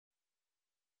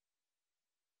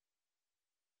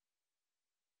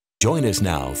Join us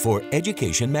now for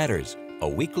Education Matters, a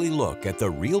weekly look at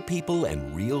the real people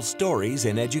and real stories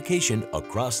in education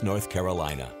across North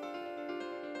Carolina.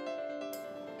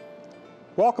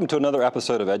 Welcome to another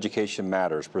episode of Education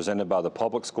Matters, presented by the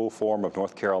Public School Forum of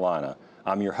North Carolina.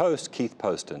 I'm your host, Keith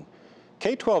Poston.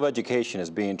 K-12 education is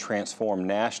being transformed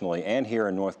nationally and here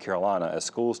in North Carolina as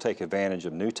schools take advantage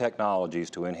of new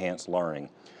technologies to enhance learning.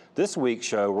 This week's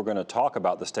show, we're going to talk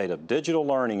about the state of digital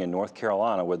learning in North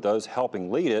Carolina with those helping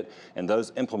lead it and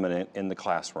those implementing it in the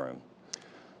classroom.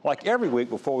 Like every week,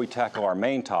 before we tackle our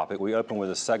main topic, we open with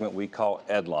a segment we call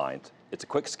Edlines. It's a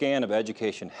quick scan of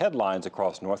education headlines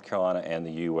across North Carolina and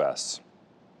the U.S.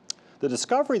 The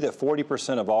discovery that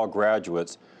 40% of all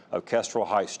graduates of Kestrel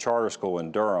Heights Charter School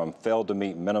in Durham failed to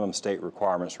meet minimum state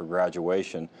requirements for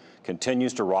graduation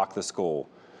continues to rock the school.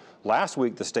 Last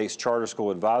week, the state's Charter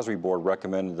School Advisory Board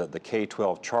recommended that the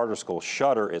K-12 charter school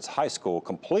shutter its high school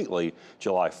completely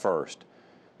July 1st.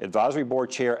 Advisory Board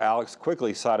Chair Alex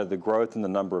Quigley cited the growth in the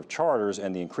number of charters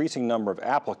and the increasing number of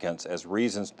applicants as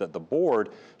reasons that the board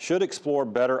should explore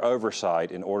better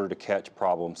oversight in order to catch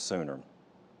problems sooner.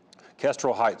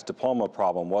 Kestrel Heights' diploma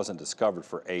problem wasn't discovered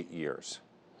for 8 years.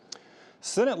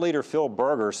 Senate Leader Phil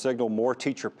Berger signaled more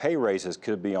teacher pay raises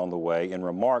could be on the way in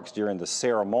remarks during the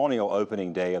ceremonial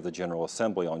opening day of the General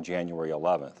Assembly on January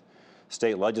 11th.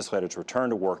 State legislators returned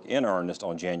to work in earnest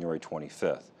on January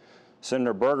 25th.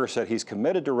 Senator Berger said he's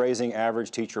committed to raising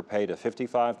average teacher pay to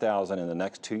 $55,000 in the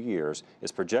next 2 years.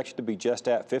 It's projected to be just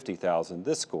at $50,000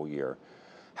 this school year.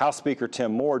 House Speaker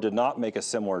Tim Moore did not make a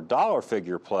similar dollar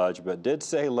figure pledge, but did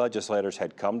say legislators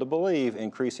had come to believe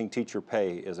increasing teacher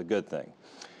pay is a good thing.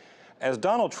 As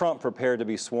Donald Trump prepared to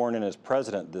be sworn in as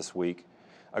president this week,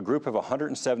 a group of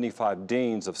 175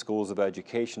 deans of schools of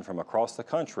education from across the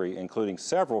country, including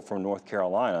several from North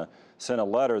Carolina, sent a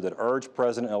letter that urged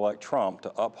President-elect Trump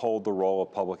to uphold the role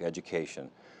of public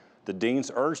education. The deans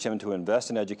urged him to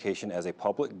invest in education as a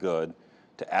public good,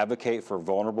 to advocate for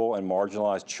vulnerable and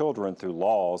marginalized children through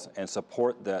laws, and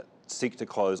support that seek to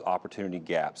close opportunity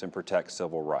gaps and protect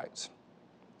civil rights,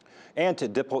 and to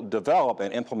develop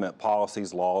and implement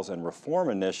policies, laws, and reform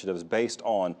initiatives based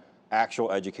on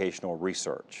actual educational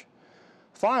research.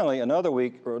 Finally, another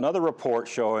report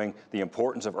showing the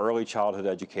importance of early childhood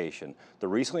education. The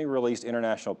recently released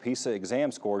International PISA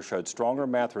exam scores showed stronger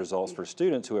math results for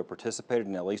students who have participated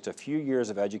in at least a few years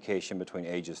of education between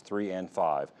ages 3 and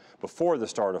 5, before the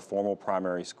start of formal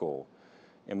primary school.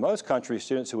 In most countries,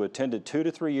 students who attended 2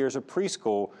 to 3 years of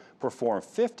preschool performed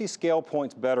 50 scale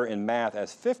points better in math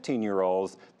as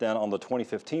 15-year-olds than on the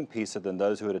 2015 PISA than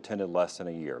those who had attended less than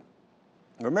a year.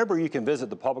 Remember, you can visit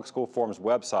the Public School Forum's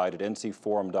website at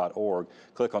ncforum.org,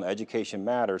 click on Education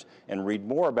Matters, and read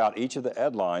more about each of the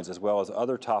Edlines as well as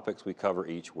other topics we cover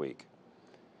each week.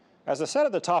 As I said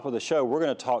at the top of the show, we're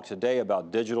going to talk today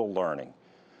about digital learning.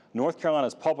 North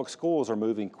Carolina's public schools are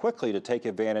moving quickly to take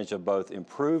advantage of both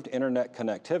improved internet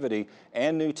connectivity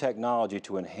and new technology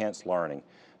to enhance learning.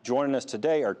 Joining us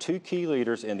today are two key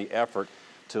leaders in the effort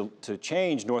to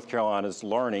change North Carolina's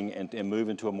learning and move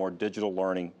into a more digital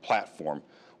learning platform.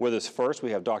 With us first,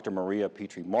 we have Dr. Maria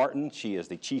Petrie-Martin. She is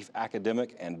the Chief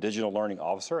Academic and Digital Learning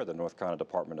Officer at the North Carolina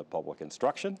Department of Public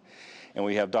Instruction. And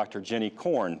we have Dr. Jenny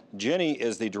Korn. Jenny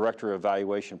is the Director of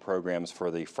Evaluation Programs for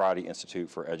the Friday Institute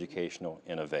for Educational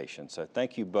Innovation. So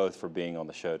thank you both for being on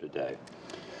the show today.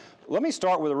 Let me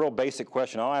start with a real basic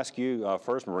question. I'll ask you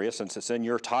first, Maria, since it's in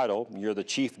your title. You're the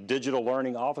Chief Digital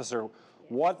Learning Officer.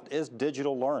 What is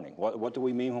digital learning? What do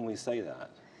we mean when we say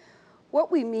that?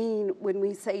 What we mean when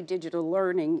we say digital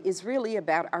learning is really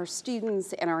about our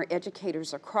students and our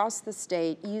educators across the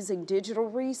state using digital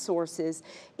resources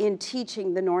in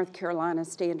teaching the North Carolina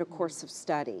Standard Course of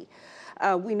Study.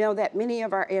 We know that many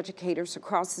of our educators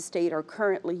across the state are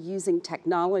currently using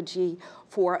technology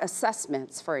for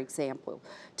assessments, for example,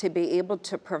 to be able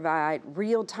to provide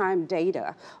real-time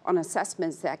data on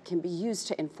assessments that can be used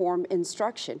to inform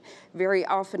instruction, very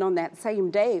often on that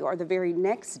same day or the very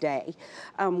next day.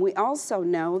 We also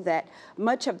know that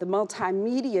much of the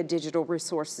multimedia digital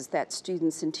resources that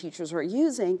students and teachers are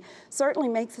using certainly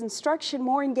makes instruction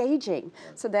more engaging.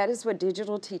 So that is what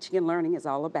digital teaching and learning is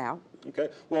all about. Okay.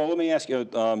 Well, let me ask you,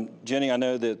 Jenny, I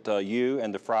know that you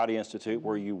and the Friday Institute,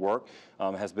 where you work,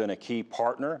 has been a key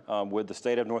partner with the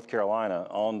state of North Carolina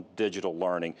on digital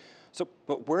learning. So,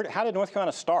 but how did North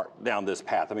Carolina start down this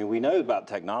path? I mean, we know about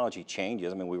technology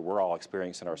changes. I mean, we're all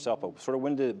experiencing it ourselves, but sort of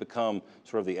when did it become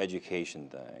sort of the education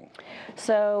thing?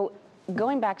 So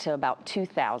going back to about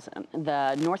 2000,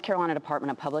 the North Carolina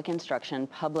Department of Public Instruction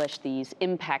published these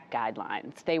impact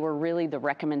guidelines. They were really the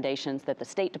recommendations that the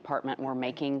State Department were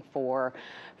making for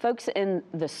folks in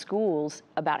the schools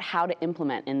about how to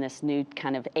implement in this new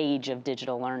kind of age of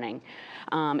digital learning.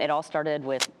 It all started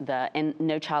with the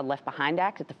No Child Left Behind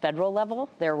Act at the federal level.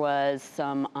 There was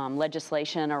some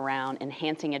legislation around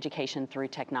enhancing education through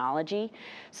technology.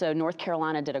 So North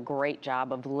Carolina did a great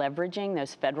job of leveraging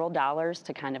those federal dollars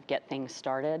to kind of get things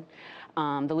started.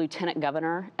 The lieutenant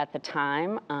governor at the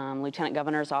time, lieutenant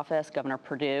governor's office, Governor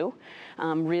Perdue,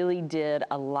 really did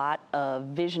a lot of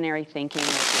visionary thinking with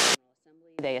the General Assembly.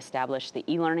 They established the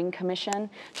e-learning commission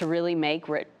to really make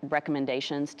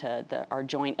recommendations to our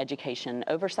joint education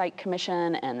oversight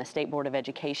commission and the State Board of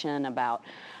Education about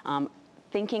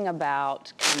thinking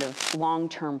about kind of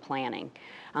long-term planning.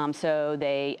 So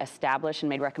they established and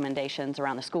made recommendations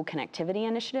around the School Connectivity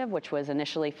Initiative, which was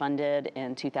initially funded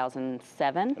in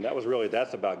 2007. And that was really,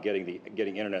 that's about getting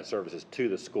internet services to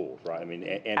the schools, right? I mean,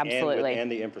 Absolutely. and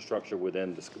the infrastructure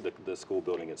within the school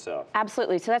building itself.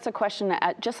 Absolutely. So that's a question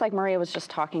that, just like Maria was just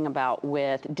talking about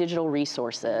with digital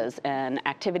resources and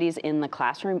activities in the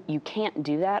classroom, you can't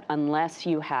do that unless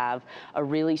you have a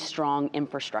really strong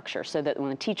infrastructure so that when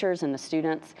the teachers and the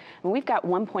students, we've got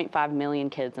 1.5 million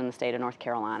kids in the state of North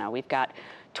Carolina. We've got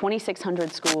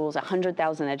 2,600 schools,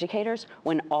 100,000 educators.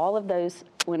 When all of those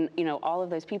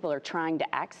people are trying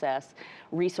to access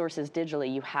resources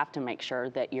digitally, you have to make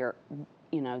sure that your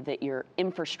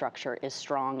infrastructure is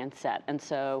strong and set. And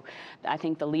so I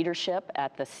think the leadership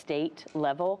at the state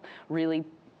level really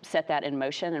set that in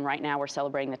motion, and right now we're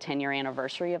celebrating the 10-year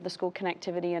anniversary of the School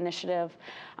Connectivity Initiative.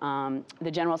 The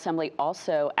General Assembly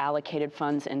also allocated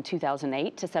funds in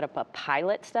 2008 to set up a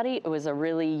pilot study. It was a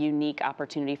really unique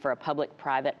opportunity for a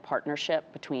public-private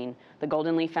partnership between the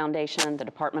Golden Leaf Foundation, the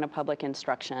Department of Public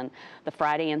Instruction, the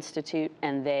Friday Institute,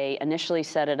 and they initially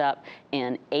set it up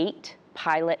in 8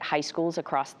 pilot high schools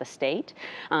across the state,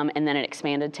 and then it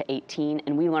expanded to 18,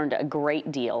 and we learned a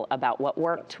great deal about what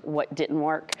worked, what didn't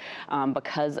work,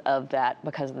 because of that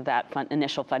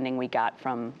initial funding we got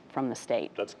from the state.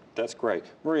 That's great,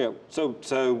 Maria.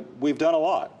 So we've done a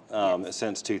lot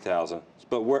since 2000,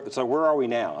 but where are we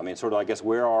now? I mean, sort of, I guess,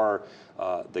 where are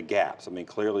the gaps? I mean,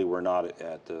 clearly we're not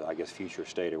at the, I guess, future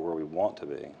state or where we want to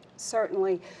be.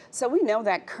 Certainly. So we know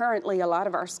that currently a lot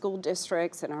of our school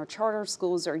districts and our charter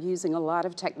schools are using a lot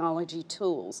of technology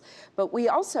tools. But we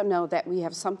also know that we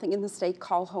have something in the state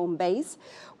called home base,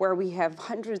 where we have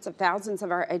hundreds of thousands of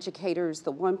our educators,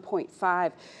 the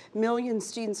 1.5 million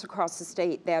students across the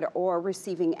state that are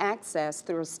receiving access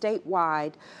through a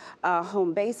statewide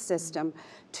home base system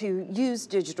to use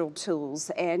digital tools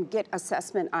and get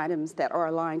assessment items that are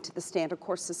aligned to the standard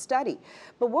course of study.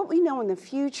 But what we know in the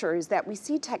future is that we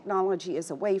see technology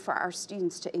as a way for our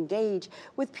students to engage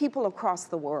with people across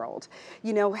the world.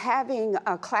 You know, having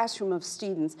a classroom of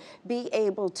students be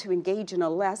able to engage in a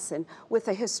lesson with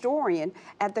a historian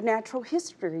at the Natural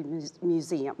History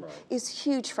Museum is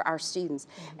huge for our students.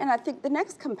 And I think the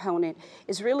next component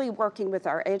is really working with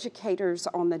our educators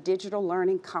on the digital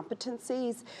learning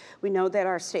competencies. We know that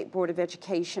our State Board of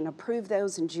Education approved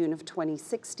those in June of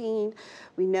 2016.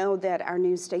 We know that our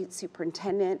new state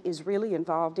superintendent is really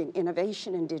involved in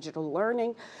innovation and digital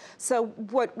learning. So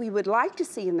what we would like to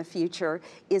see in the future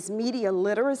is media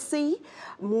literacy,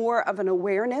 more of an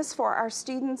awareness for our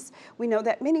students. We know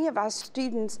that many of our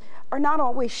students are not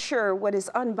always sure what is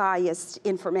unbiased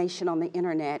information on the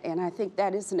internet, and I think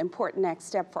that is an important next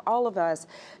step for all of us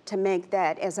to make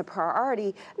that as a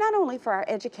priority, not only for our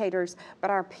educators, but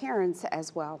our parents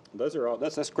as well. Those are all,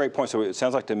 that's a great point. So it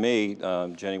sounds like to me,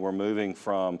 Jenny, we're moving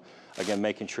from, again,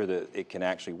 making sure that it can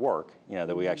actually work, you know,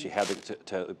 that we actually have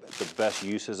the best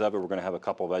uses of it. We're going to have a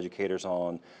couple of educators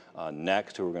on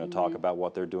next who are going to talk about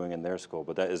what they're doing in their school.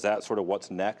 But is that sort of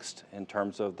what's next in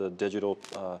terms of the digital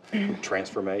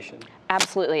transformation?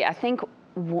 Absolutely. I think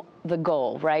the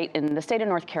goal, right, in the state of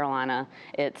North Carolina,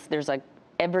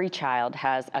 every child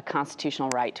has a constitutional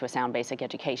right to a sound basic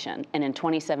education. And in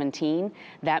 2017,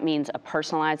 that means a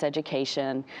personalized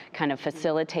education kind of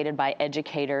facilitated by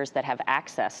educators that have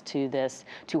access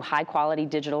to high quality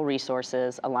digital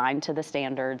resources aligned to the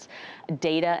standards,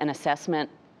 data and assessment,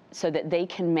 so that they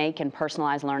can make and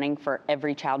personalize learning for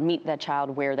every child, meet that child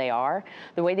where they are.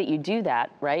 The way that you do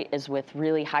that, right, is with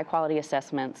really high quality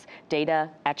assessments, data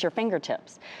at your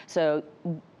fingertips. So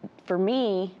for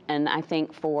me, and I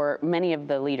think for many of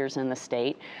the leaders in the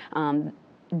state,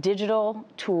 digital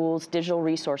tools, digital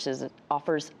resources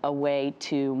offers a way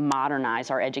to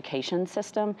modernize our education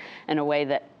system in a way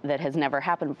that has never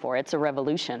happened before. It's a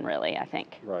revolution, really, I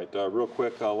think. Right. Real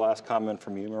quick, last comment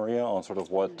from you, Maria, on sort of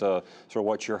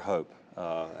what's your hope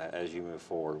as you move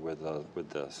forward with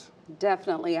this.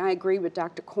 Definitely. I agree with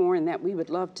Dr. Corn that we would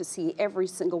love to see every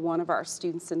single one of our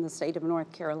students in the state of North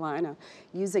Carolina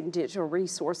using digital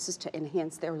resources to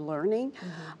enhance their learning.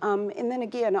 And then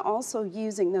again, also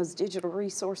using those digital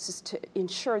resources to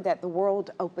ensure that the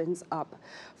world opens up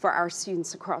for our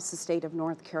students across the state of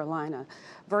North Carolina.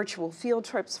 Virtual field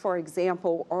trips, for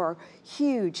example, are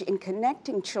huge in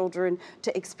connecting children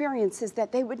to experiences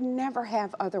that they would never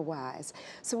have otherwise.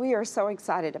 So we are so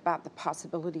excited about the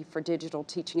possibility for digital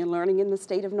teaching and learning in the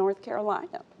state of North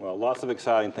Carolina. Well, lots of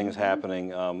exciting things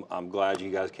happening. I'm glad you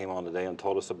guys came on today and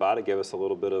told us about it, gave us a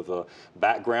little bit of a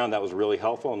background that was really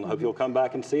helpful, and hope you'll come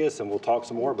back and see us and we'll talk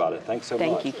some more about it. Thanks so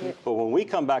much. Thank you. But when we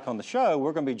come back on the show,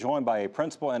 we're going to be joined by a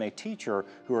principal and a teacher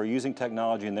who are using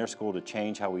technology in their school to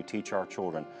change how we teach our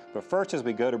children. But first, as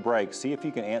we go to break, see if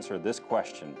you can answer this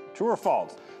question. True or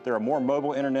false? There are more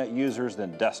mobile internet users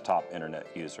than desktop internet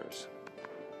users.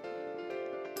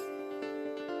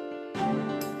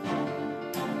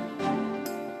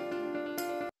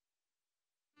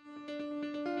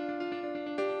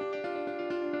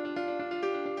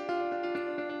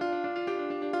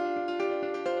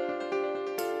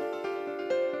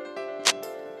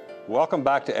 Welcome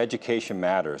back to Education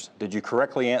Matters. Did you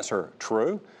correctly answer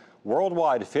true?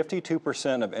 Worldwide,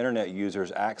 52% of internet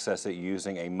users access it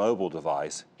using a mobile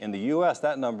device. In the U.S.,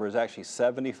 that number is actually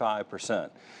 75%.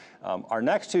 Our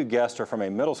next two guests are from a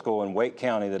middle school in Wake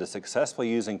County that is successfully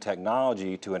using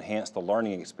technology to enhance the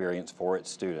learning experience for its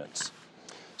students.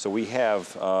 So we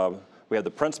have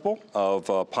the principal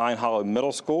of Pine Hollow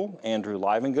Middle School, Andrew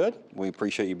Livengood. We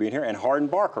appreciate you being here. And Hardin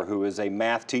Barker, who is a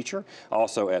math teacher,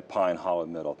 also at Pine Hollow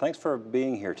Middle. Thanks for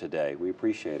being here today. We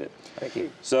appreciate it. Thank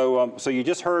you. So, so you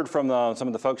just heard from some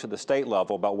of the folks at the state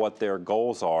level about what their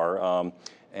goals are.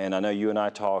 And I know you and I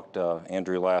talked,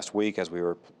 Andrew, last week as we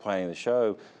were planning the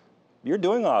show. You're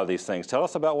doing a lot of these things. Tell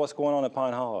us about what's going on at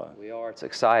Pine Hollow. We are. It's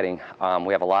exciting.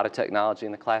 We have a lot of technology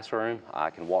in the classroom.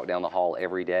 I can walk down the hall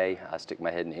every day. I stick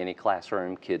my head in any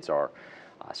classroom. Kids are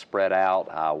spread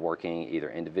out, working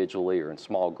either individually or in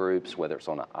small groups, whether it's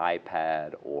on an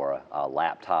iPad or a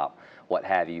laptop, what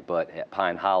have you. But at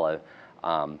Pine Hollow,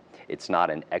 it's not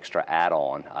an extra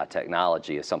add-on.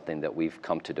 Technology is something that we've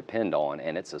come to depend on,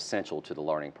 and it's essential to the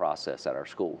learning process at our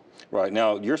school. Right.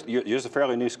 Now, yours is a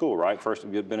fairly new school, right? First,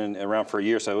 you've been around for a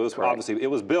year, so it was obviously, it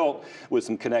was built with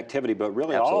some connectivity, but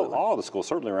really all the schools,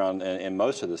 certainly around in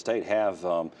most of the state, have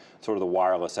sort of the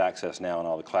wireless access now in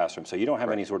all the classrooms. So you don't have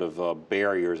any sort of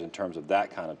barriers in terms of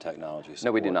that kind of technology support.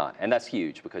 No, we do not. And that's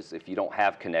huge, because if you don't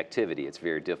have connectivity, it's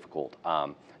very difficult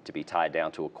to be tied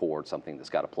down to a cord, something that's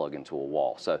got to plug into a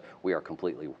wall. So we are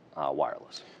completely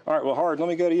wireless. All right, well, Hard, let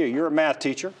me go to you. You're a math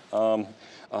teacher.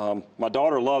 My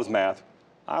daughter loves math.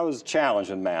 I was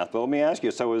challenged in math, but let me ask you,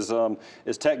 so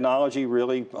is technology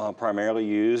really primarily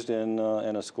used in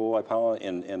a school like Pine Hollow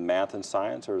in math and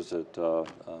science, or is it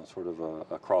sort of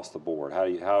across the board?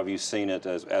 How have you seen it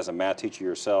as a math teacher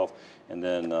yourself, and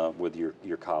then with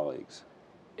your colleagues?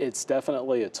 It's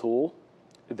definitely a tool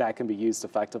that can be used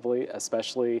effectively,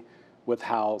 especially with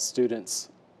how students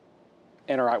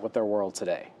interact with their world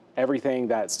today. Everything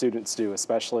that students do,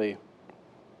 especially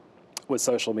with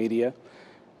social media,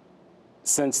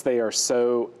 since they are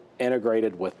so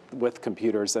integrated with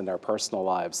computers in their personal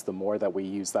lives, the more that we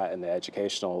use that in the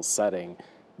educational setting,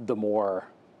 the more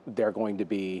they're going to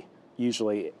be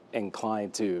usually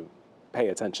inclined to pay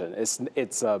attention.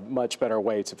 It's a much better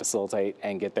way to facilitate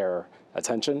and get their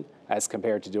attention as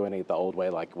compared to doing it the old way,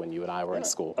 like when you and I were in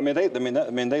school. I mean, they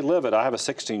live it. I have a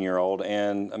 16-year-old,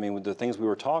 and I mean, with the things we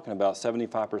were talking about,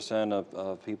 75%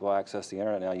 of people access the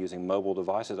internet now using mobile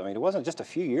devices. I mean, it wasn't just a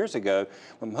few years ago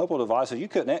when mobile devices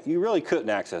you really couldn't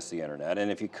access the internet, and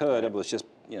if you could, it was just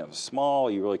small.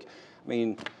 You really, I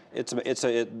mean,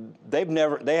 they've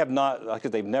never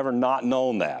not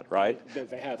known that, right?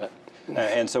 They haven't.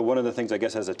 And so one of the things, I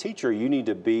guess, as a teacher, you need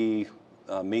to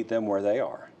meet them where they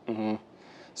are. Mm-hmm.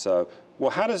 So, well,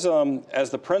 how does, as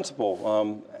the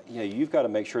principal, you've got to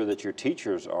make sure that your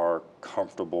teachers are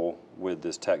comfortable with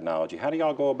this technology. How do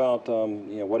y'all go about,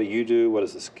 what do you do? What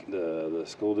does the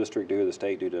school district do, the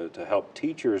state do to help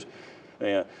teachers, some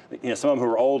of them who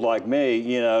are old like me,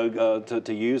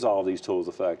 to use all of these tools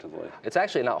effectively? It's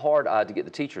actually not hard to get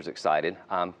the teachers excited,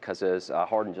 because as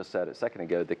Hardin just said a second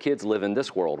ago, the kids live in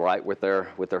this world, right, with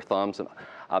their thumbs. And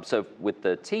So with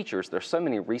the teachers, there's so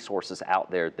many resources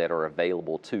out there that are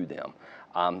available to them,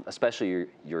 especially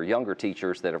your younger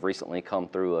teachers that have recently come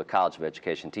through a College of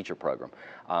Education teacher program.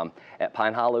 At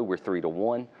Pine Hollow, we're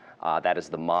 3-to-1. That is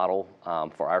the model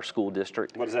for our school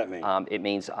district. What does that mean? It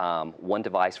means one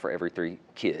device for every 3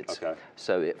 kids. Okay.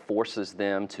 So it forces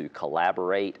them to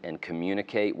collaborate and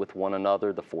communicate with one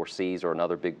another. The 4 C's are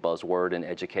another big buzzword in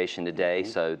education today,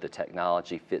 so the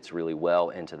technology fits really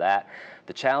well into that.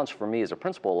 The challenge for me as a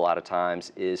principal a lot of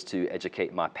times is to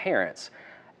educate my parents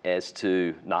as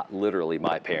to, not literally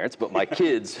my parents, but my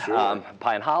kids,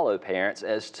 Pine Hollow parents,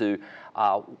 as to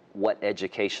what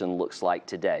education looks like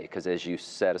today. Because as you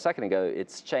said a second ago,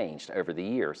 it's changed over the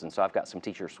years. And so I've got some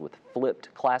teachers with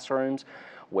flipped classrooms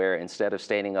where instead of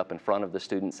standing up in front of the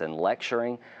students and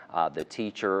lecturing, the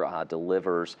teacher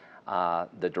delivers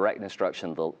the direct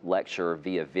instruction, the lecture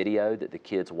via video that the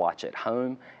kids watch at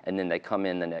home, and then they come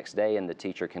in the next day and the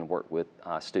teacher can work with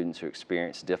students who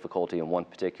experience difficulty in one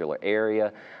particular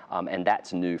area, and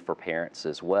that's new for parents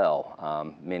as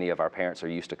well. Many of our parents are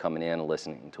used to coming in and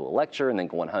listening to a lecture and then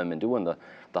going home and doing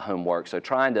the homework, so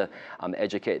trying to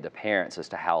educate the parents as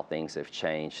to how things have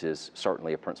changed is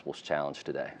certainly a principal's challenge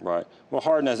today. Right. Well,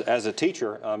 Hardin, as a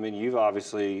teacher, I mean, you've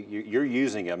obviously, you're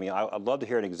using it. I mean, I'd love to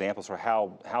hear an example for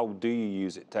how do you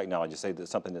use technology? Say that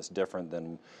something that's different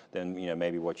than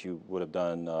maybe what you would have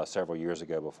done several years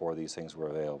ago before these things were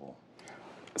available.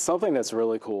 Something that's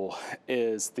really cool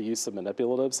is the use of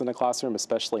manipulatives in the classroom,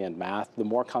 especially in math. The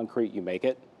more concrete you make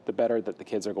it, the better that the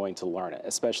kids are going to learn it,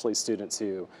 especially students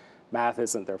who math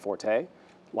isn't their forte,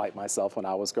 like myself when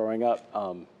I was growing up.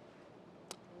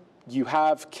 You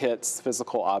have kits,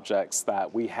 physical objects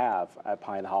that we have at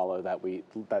Pine Hollow that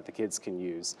the kids can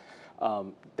use.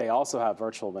 They also have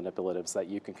virtual manipulatives that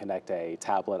you can connect a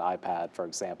tablet, iPad, for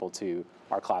example, to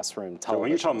our classroom televisions. So when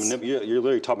you're talking, you're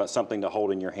literally talking about something to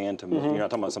hold in your hand to move. You're not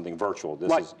talking about something virtual.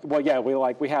 Well, yeah,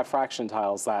 we have fraction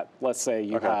tiles that, let's say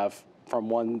you have from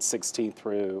 1/16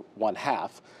 through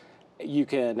 1/2. You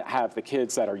can have the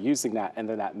kids that are using that, and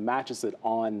then that matches it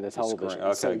on the television.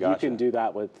 Okay, so gotcha. You can do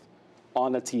that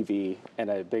on a TV and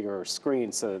a bigger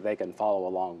screen so that they can follow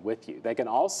along with you. They can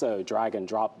also drag and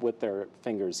drop with their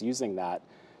fingers using that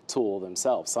tool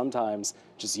themselves. Sometimes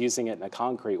just using it in a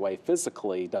concrete way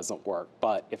physically doesn't work,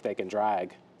 but if they can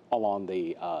drag along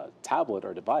the tablet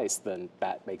or device, then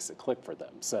that makes it click for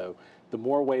them. So the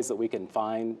more ways that we can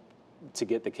find to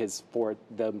get the kids, for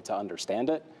them to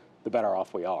understand it, the better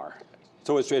off we are.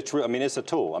 So it's true. I mean, it's a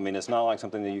tool. I mean, it's not like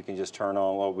something that you can just turn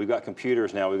on. Well, we've got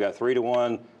computers now. We've got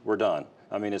 3-to-1. We're done.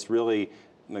 I mean, it's really.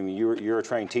 I mean, you're a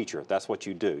trained teacher. That's what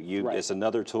you do. Right. It's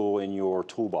another tool in your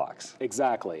toolbox.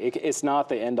 Exactly. It's not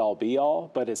the end-all, be-all,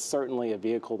 but it's certainly a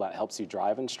vehicle that helps you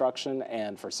drive instruction.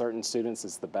 And for certain students,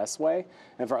 it's the best way,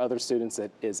 and for other students,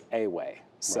 it is a way.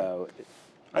 So. Right.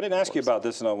 I didn't ask you about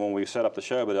this when we set up the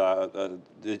show, but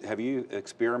have you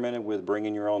experimented with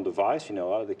bringing your own device? You know, a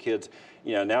lot of the kids,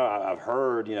 now I've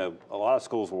heard, a lot of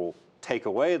schools will take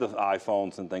away the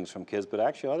iPhones and things from kids, but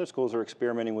actually other schools are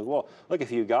experimenting with, well, look, if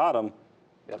you got them,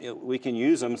 we can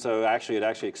use them, so it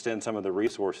actually extends some of the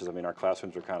resources. I mean, our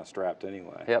classrooms are kind of strapped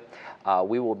anyway. Yep.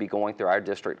 We will be going through, our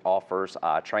district offers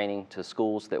training to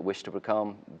schools that wish to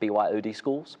become BYOD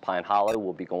schools. Pine Hollow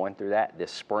will be going through that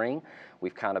this spring.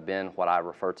 We've kind of been what I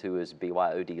refer to as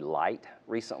BYOD light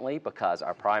recently because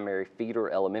our primary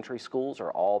feeder elementary schools are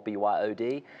all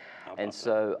BYOD. And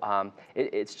so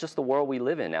it's just the world we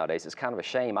live in nowadays. It's kind of a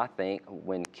shame, I think,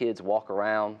 when kids walk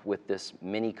around with this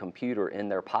mini computer in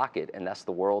their pocket and that's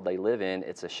the world they live in.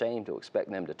 It's a shame to expect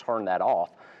them to turn that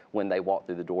off when they walk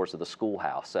through the doors of the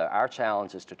schoolhouse. So our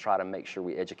challenge is to try to make sure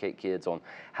we educate kids on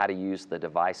how to use the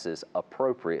devices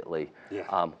appropriately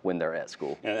when they're at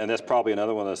school. And that's probably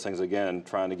another one of those things, again,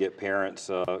 trying to get parents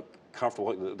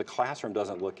comfortable. The classroom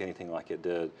doesn't look anything like it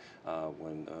did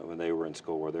when they were in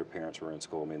school, where their parents were in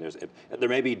school. I mean, there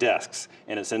may be desks,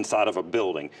 and it's inside of a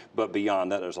building, but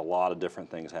beyond that, there's a lot of different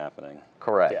things happening.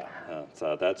 Correct. Yeah.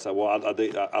 So that's well,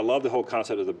 I love the whole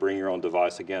concept of the bring your own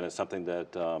device. Again, it's something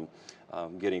that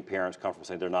getting parents comfortable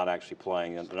saying they're not actually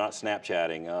playing, they're not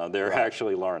Snapchatting, they're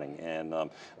actually learning.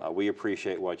 And we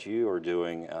appreciate what you are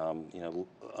doing,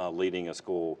 leading a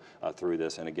school through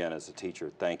this. And again, as a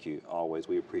teacher, thank you always.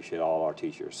 We appreciate all our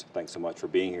teachers. Thanks so much for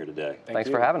being here today. Thanks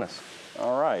for having us.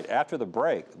 All right, after the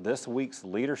break, this week's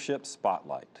Leadership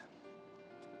Spotlight.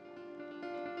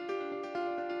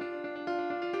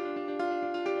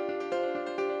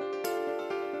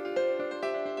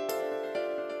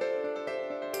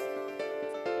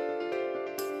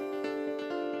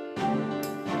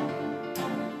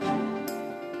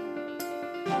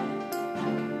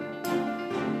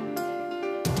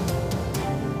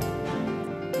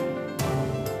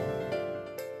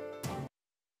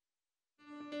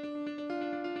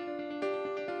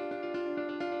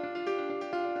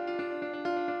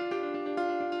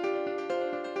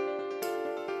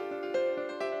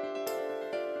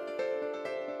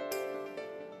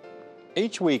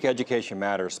 Each week, Education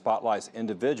Matters spotlights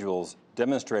individuals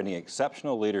demonstrating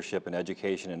exceptional leadership in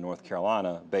education in North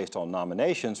Carolina based on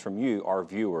nominations from you, our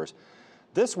viewers.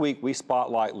 This week, we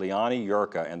spotlight Leonie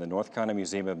Yurka and the North Carolina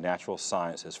Museum of Natural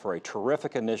Sciences for a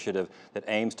terrific initiative that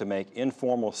aims to make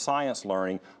informal science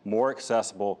learning more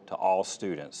accessible to all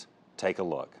students. Take a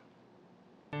look.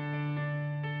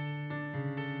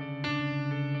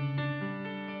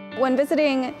 When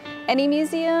visiting any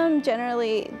museum,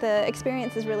 generally the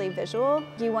experience is really visual.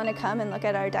 You want to come and look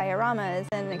at our dioramas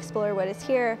and explore what is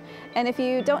here. And if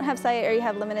you don't have sight, or you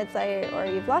have limited sight, or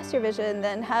you've lost your vision,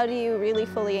 then how do you really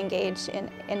fully engage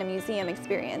in a museum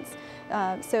experience?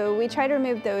 So we try to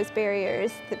remove those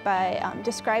barriers by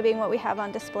describing what we have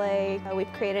on display.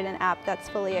 We've created an app that's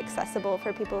fully accessible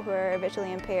for people who are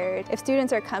visually impaired. If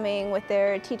students are coming with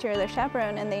their teacher or their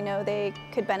chaperone and they know they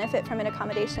could benefit from an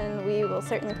accommodation, we will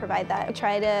certainly provide that. We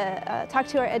try to talk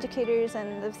to our educators,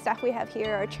 and the staff we have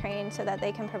here are trained so that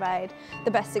they can provide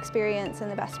the best experience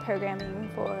and the best programming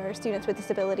for students with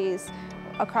disabilities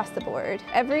across the board.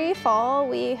 Every fall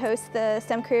we host the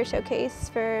STEM Career Showcase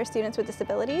for students with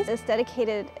disabilities. It's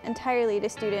dedicated entirely to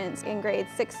students in grades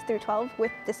 6 through 12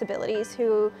 with disabilities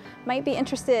who might be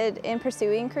interested in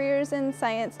pursuing careers in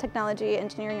science, technology,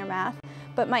 engineering, or math,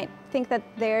 but might think that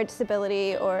their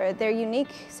disability or their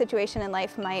unique situation in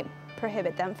life might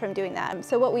prohibit them from doing that.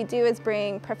 So what we do is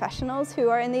bring professionals who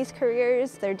are in these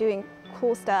careers. They're doing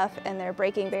cool stuff and they're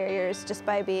breaking barriers just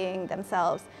by being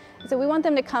themselves. So we want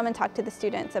them to come and talk to the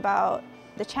students about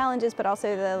the challenges, but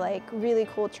also the really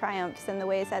cool triumphs and the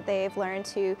ways that they've learned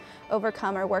to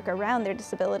overcome or work around their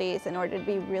disabilities in order to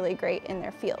be really great in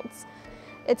their fields.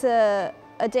 It's a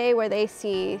day where they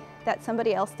see that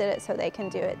somebody else did it so they can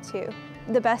do it too.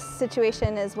 The best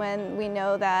situation is when we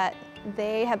know that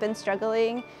they have been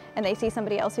struggling and they see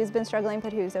somebody else who's been struggling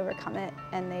but who's overcome it,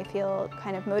 and they feel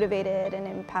kind of motivated and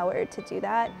empowered to do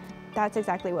that. That's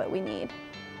exactly what we need.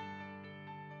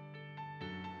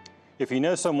 If you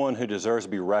know someone who deserves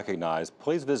to be recognized,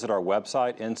 please visit our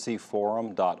website,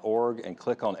 ncforum.org, and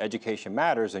click on Education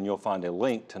Matters, and you'll find a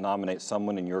link to nominate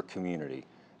someone in your community.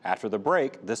 After the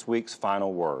break, this week's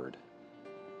final word.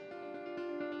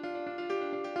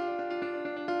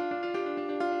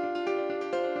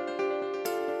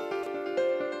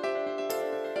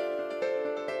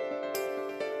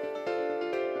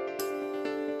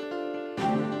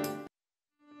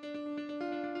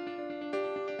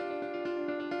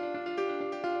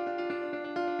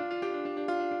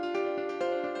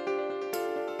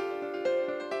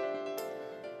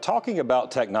 Talking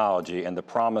about technology and the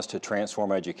promise to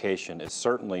transform education is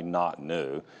certainly not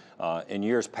new. In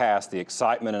years past, the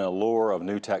excitement and allure of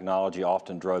new technology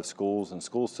often drove schools and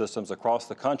school systems across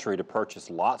the country to purchase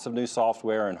lots of new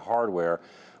software and hardware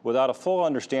without a full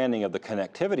understanding of the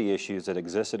connectivity issues that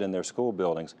existed in their school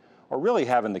buildings, or really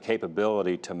having the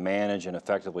capability to manage and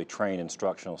effectively train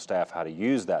instructional staff how to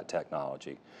use that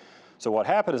technology. So what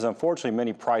happened is, unfortunately,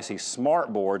 many pricey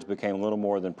smart boards became little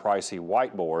more than pricey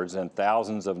whiteboards, and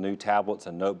thousands of new tablets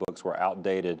and notebooks were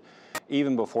outdated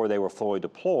even before they were fully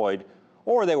deployed,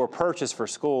 or they were purchased for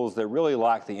schools that really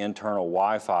lacked the internal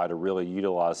Wi-Fi to really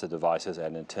utilize the devices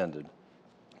as intended.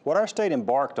 What our state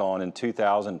embarked on in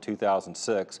 2000 and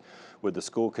 2006 with the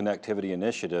School Connectivity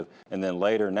Initiative, and then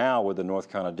later now with the North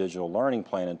Carolina Digital Learning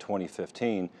Plan in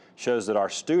 2015, shows that our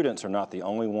students are not the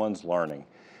only ones learning.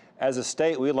 As a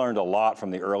state, we learned a lot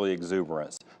from the early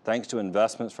exuberance. Thanks to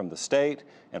investments from the state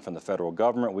and from the federal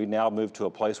government, we now moved to a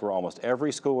place where almost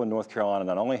every school in North Carolina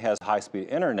not only has high-speed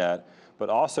internet, but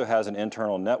also has an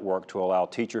internal network to allow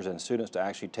teachers and students to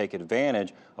actually take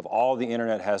advantage of all the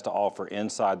internet has to offer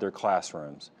inside their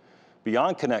classrooms.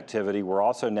 Beyond connectivity, we're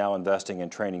also now investing in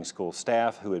training school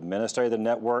staff who administer the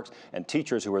networks and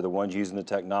teachers who are the ones using the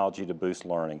technology to boost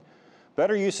learning.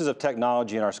 Better uses of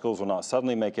technology in our schools will not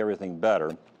suddenly make everything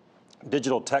better.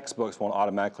 Digital textbooks won't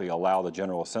automatically allow the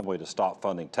General Assembly to stop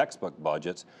funding textbook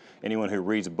budgets. Anyone who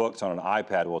reads books on an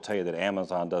iPad will tell you that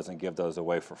Amazon doesn't give those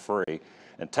away for free.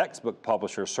 And textbook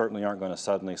publishers certainly aren't going to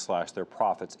suddenly slash their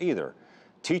profits either.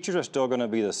 Teachers are still going to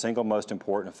be the single most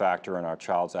important factor in our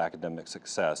child's academic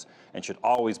success and should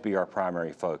always be our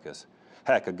primary focus.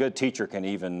 Heck, a good teacher can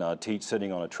even teach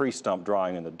sitting on a tree stump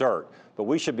drawing in the dirt, but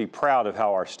we should be proud of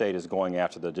how our state is going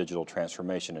after the digital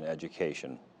transformation in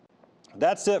education.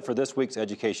 That's it for this week's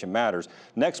Education Matters.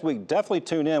 Next week, definitely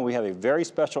tune in. We have a very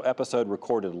special episode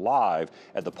recorded live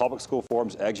at the Public School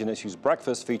Forum's Eggs and Issues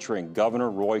Breakfast featuring Governor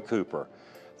Roy Cooper.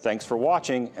 Thanks for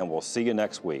watching, and we'll see you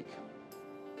next week.